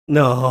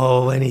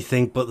No,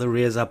 anything but the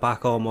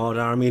Razorback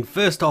Armada. I mean,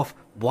 first off,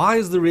 why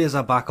is the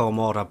Razorback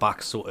Armada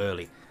back so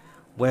early?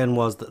 When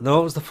was the... No,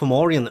 it was the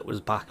Fomorian that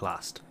was back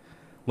last.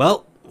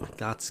 Well,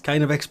 that's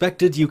kind of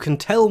expected. You can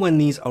tell when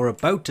these are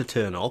about to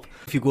turn up.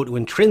 If you go to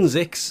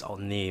Intrinsics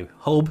on the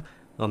hub,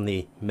 on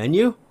the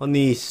menu, on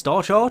the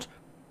star chart,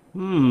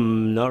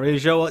 not really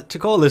sure what to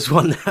call this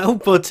one now,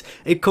 but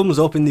it comes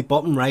up in the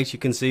bottom right. You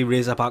can see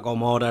Razorback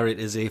Armada. It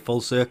is a full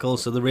circle,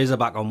 so the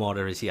Razorback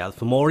Armada is here.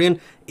 The Fomorian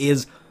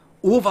is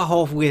over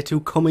halfway to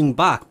coming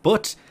back,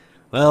 but,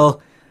 well,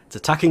 it's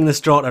attacking the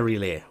strata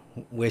relay,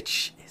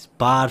 which is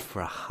bad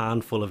for a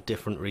handful of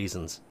different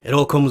reasons. It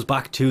all comes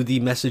back to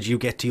the message you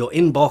get to your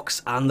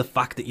inbox and the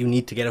fact that you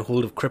need to get a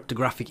hold of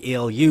cryptographic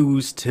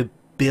ALUs to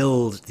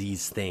build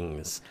these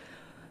things.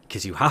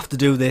 Because you have to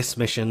do this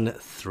mission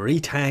 3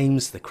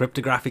 times. The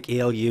cryptographic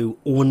ALU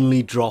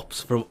only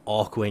drops from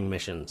Archwing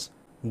missions,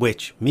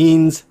 which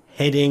means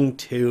heading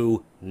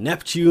to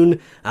Neptune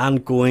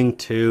and going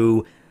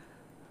to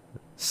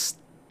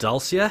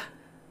Stalcia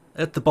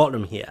at the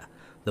bottom here.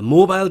 The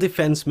mobile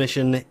defense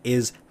mission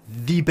is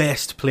the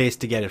best place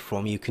to get it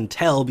from. You can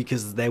tell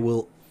because there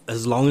will,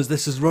 as long as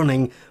this is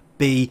running,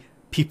 be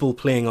people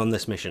playing on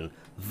this mission.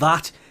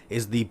 That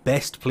is the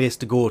best place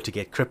to go to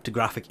get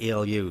cryptographic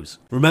ALUs.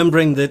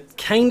 Remembering that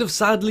kind of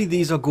sadly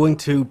these are going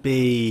to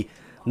be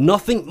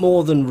nothing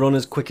more than run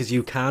as quick as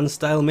you can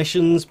style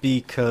missions,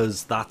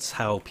 because that's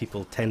how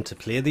people tend to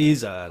play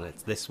these, and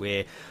it's this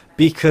way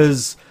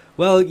because,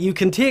 well, you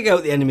can take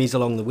out the enemies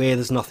along the way,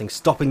 there's nothing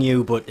stopping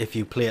you, but if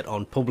you play it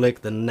on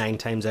public, then 9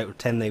 times out of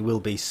 10 they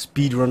will be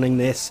speedrunning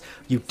this.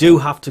 You do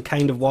have to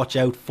kind of watch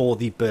out for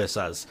the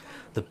bursas.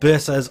 The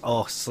bursas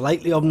are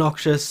slightly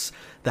obnoxious.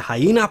 The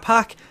hyena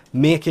pack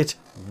make it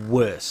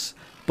worse,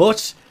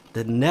 but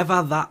they're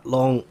never that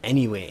long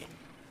anyway.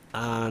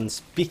 And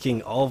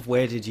speaking of,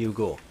 where did you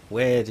go?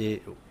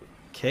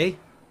 Okay.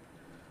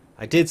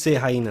 I did say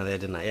hyena there,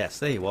 didn't I? Yes,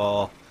 there you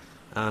are.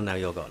 And now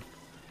you're gone.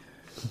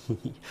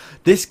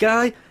 This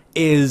guy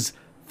is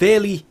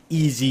fairly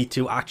easy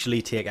to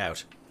actually take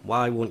out.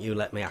 Why won't you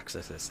let me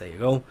access this? There you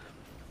go.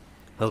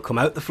 He'll come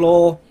out the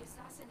floor.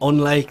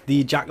 Unlike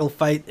the jackal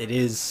fight, it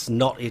is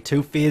not a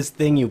 2-phase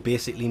thing. You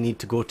basically need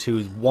to go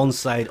to one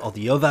side or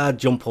the other,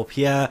 jump up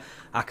here,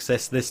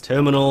 access this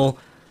terminal,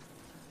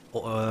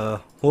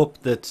 hope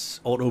that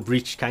auto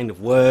breach kind of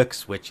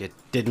works, which it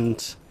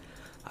didn't,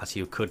 as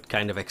you could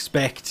kind of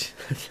expect.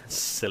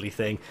 Silly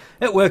thing.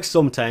 It works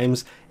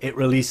sometimes. It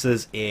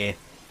releases a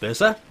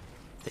bursa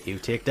that you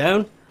take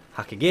down,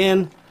 hack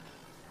again,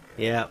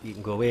 yeah, you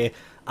can go away,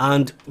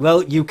 and,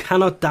 well, you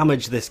cannot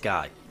damage this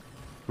guy.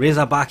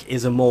 Razorback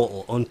is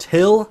immortal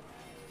until,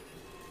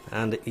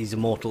 and he's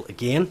immortal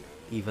again,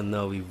 even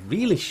though he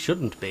really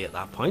shouldn't be at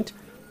that point,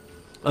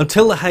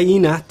 until the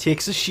hyena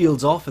takes his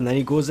shields off and then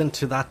he goes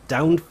into that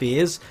down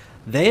phase.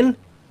 Then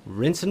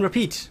rinse and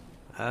repeat.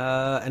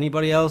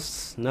 Anybody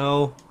else?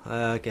 No?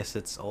 I guess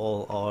it's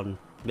all on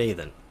me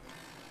then.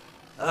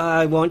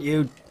 I want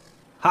you.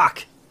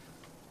 Hack!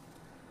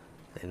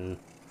 Then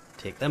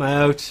take them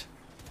out.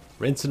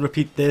 Rinse and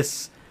repeat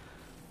this.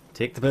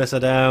 Take the bursa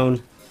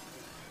down.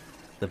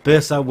 The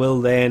bursa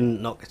will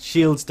then knock its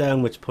shields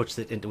down, which puts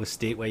it into a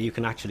state where you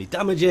can actually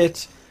damage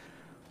it.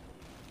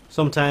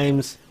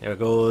 Sometimes, there it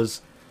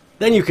goes.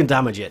 Then you can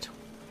damage it.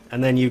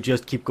 And then you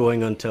just keep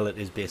going until it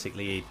is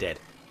basically dead.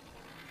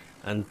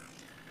 And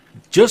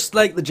just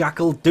like the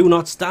jackal, do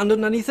not stand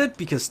underneath it,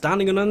 because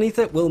standing underneath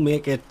it will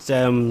make it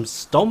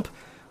stomp,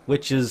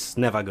 which is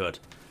never good.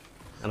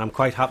 And I'm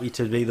quite happy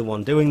to be the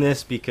one doing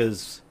this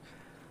because,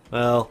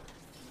 well,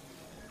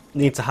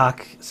 need to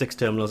hack 6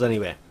 terminals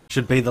anyway.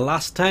 Should be the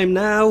last time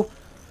now.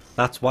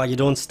 That's why you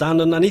don't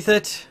stand underneath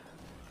it.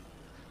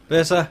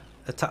 Bursa,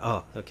 attack.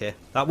 Oh, okay.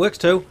 That works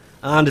too.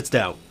 And it's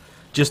down.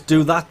 Just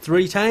do that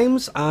 3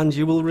 times and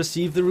you will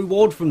receive the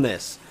reward from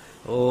this.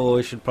 Oh,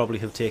 I should probably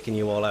have taken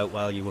you all out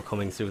while you were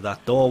coming through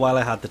that door while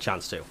I had the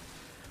chance to.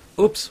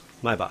 Oops,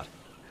 my bad.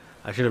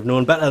 I should have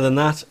known better than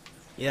that.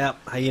 Yeah,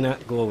 hyena,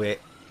 go away.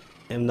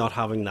 I'm not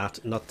having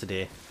that. Not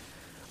today.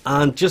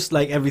 And just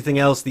like everything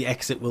else, the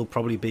exit will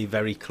probably be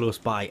very close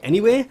by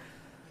anyway.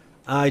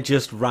 I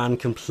just ran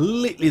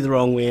completely the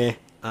wrong way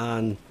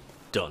and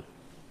done.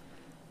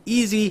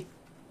 Easy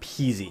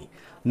peasy.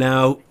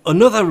 Now,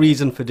 another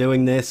reason for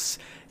doing this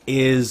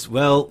is,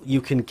 well, you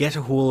can get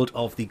a hold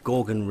of the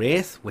Gorgon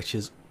wraith, which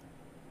is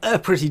a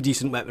pretty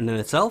decent weapon in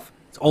itself.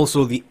 It's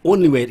also the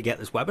only way to get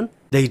this weapon.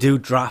 They do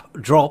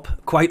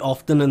drop quite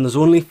often, and there's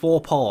only 4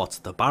 parts: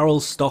 the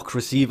barrel, stock,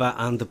 receiver,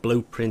 and the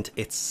blueprint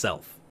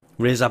itself.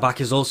 Razorback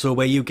is also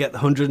where you get the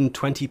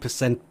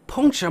 120%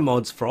 puncture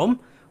mods from,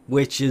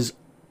 which is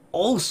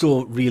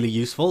also really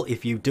useful.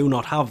 If you do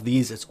not have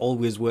these, it's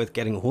always worth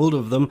getting a hold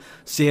of them.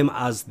 Same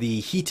as the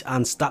heat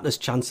and status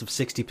chance of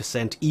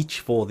 60% each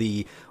for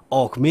the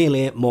arc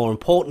melee. More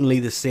importantly,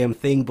 the same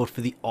thing but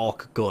for the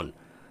arc gun.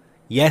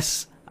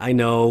 Yes, I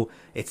know,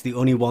 it's the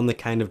only one that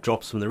kind of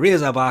drops from the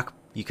Razorback.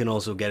 You can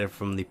also get it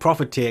from the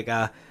Profit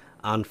Taker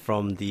and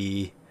from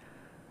the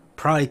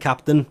Prairie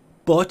Captain,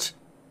 but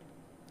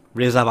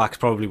Razorback's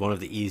probably one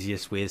of the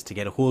easiest ways to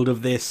get a hold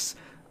of this.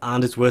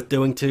 and it's worth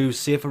doing to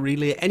save a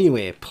relay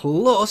anyway.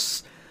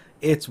 Plus,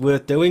 it's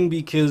worth doing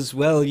because,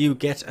 well, you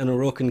get an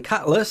Orokin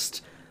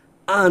Catalyst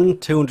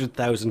and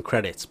 200,000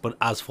 credits, but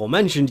as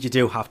aforementioned, you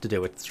do have to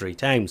do it 3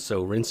 times,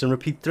 so rinse and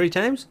repeat 3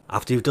 times.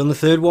 After you've done the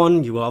 3rd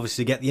one, you will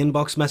obviously get the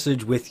inbox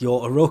message with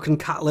your Orokin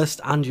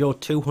Catalyst and your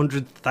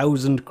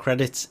 200,000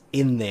 credits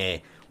in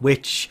there,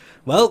 which,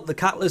 well, the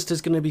Catalyst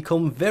is going to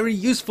become very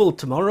useful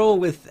tomorrow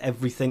with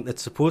everything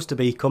that's supposed to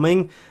be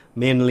coming,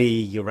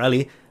 mainly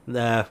Ureli,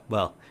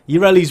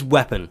 Ureli's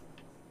weapon.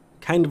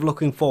 Kind of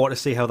looking forward to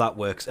see how that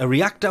works. A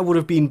reactor would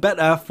have been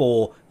better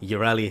for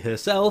Ureli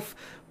herself,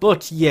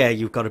 but yeah,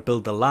 you've got to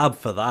build the lab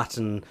for that,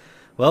 and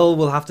well,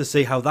 we'll have to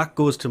see how that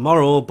goes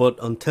tomorrow, but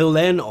until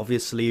then,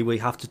 obviously, we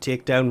have to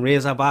take down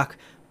Razorback,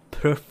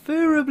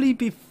 preferably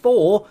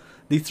before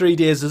the 3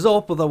 days is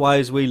up,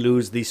 otherwise we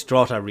lose the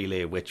strata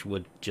relay, which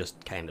would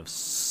just kind of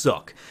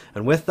suck.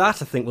 And with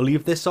that, I think we'll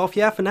leave this off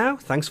here for now.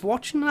 Thanks for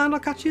watching, and I'll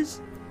catch you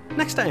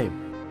next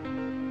time.